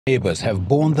Neighbors have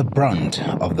borne the brunt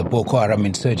of the Boko Haram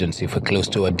insurgency for close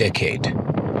to a decade.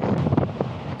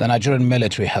 The Nigerian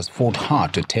military has fought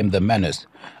hard to tame the menace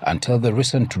until the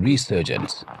recent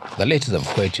resurgence, the latest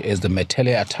of which is the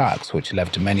Metele attacks which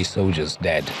left many soldiers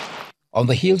dead. On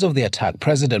the heels of the attack,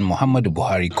 President Muhammadu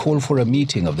Buhari called for a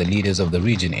meeting of the leaders of the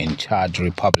region in Chad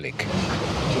Republic.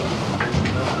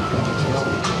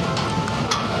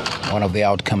 One of the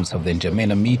outcomes of the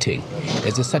N'Djamena meeting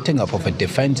is the setting up of a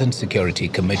Defense and Security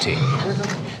Committee.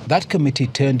 That committee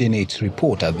turned in its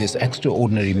report at this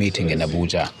extraordinary meeting in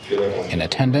Abuja. In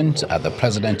attendance are the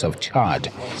President of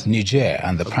Chad, Niger,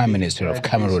 and the Prime Minister of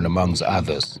Cameroon, amongst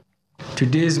others.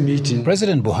 Today's meeting,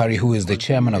 President Buhari, who is the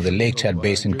chairman of the Lake Chad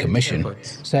Basin Commission,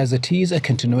 says it is a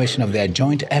continuation of their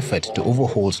joint effort to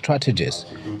overhaul strategies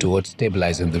towards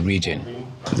stabilizing the region.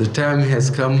 The time has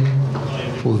come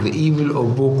for the evil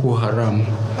of Boko Haram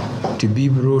to be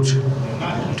brought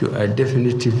to a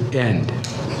definitive end.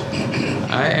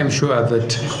 I am sure that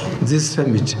this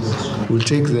summit will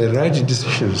take the right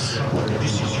decisions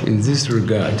in this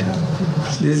regard.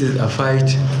 This is a fight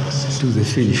to the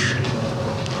finish.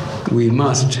 We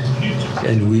must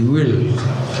and we will,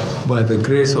 by the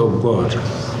grace of God,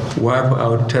 wipe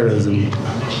out terrorism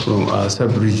from our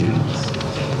sub-region.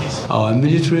 Our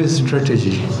military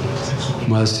strategy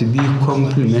must be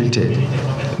complemented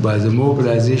by the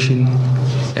mobilization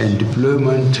and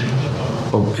deployment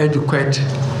of adequate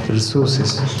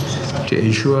resources to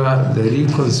ensure the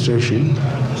reconstruction,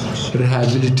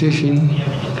 rehabilitation,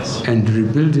 and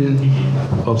rebuilding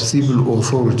of civil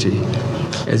authority,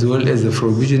 as well as the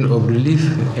provision of relief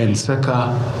and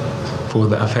succor for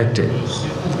the affected.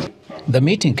 The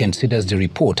meeting considers the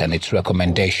report and its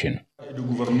recommendation.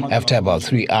 After about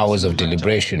 3 hours of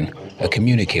deliberation, a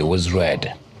communique was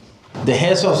read. The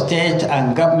heads of state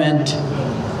and government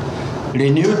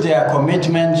renewed their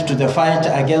commitment to the fight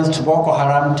against Boko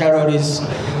Haram terrorists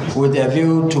with a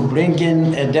view to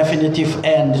bringing a definitive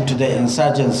end to the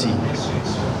insurgency.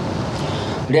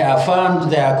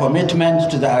 Reaffirmed their commitment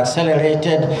to the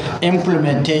accelerated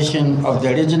implementation of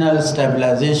the regional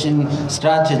stabilization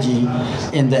strategy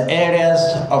in the areas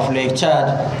of Lake Chad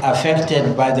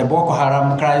affected by the Boko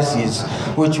Haram crisis,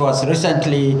 which was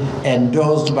recently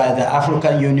endorsed by the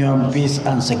African Union Peace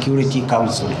and Security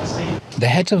Council. The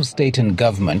heads of state and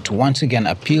government once again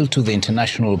appealed to the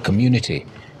international community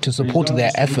to support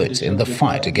their efforts in the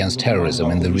fight against terrorism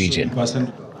in the region.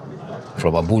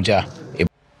 From Abuja,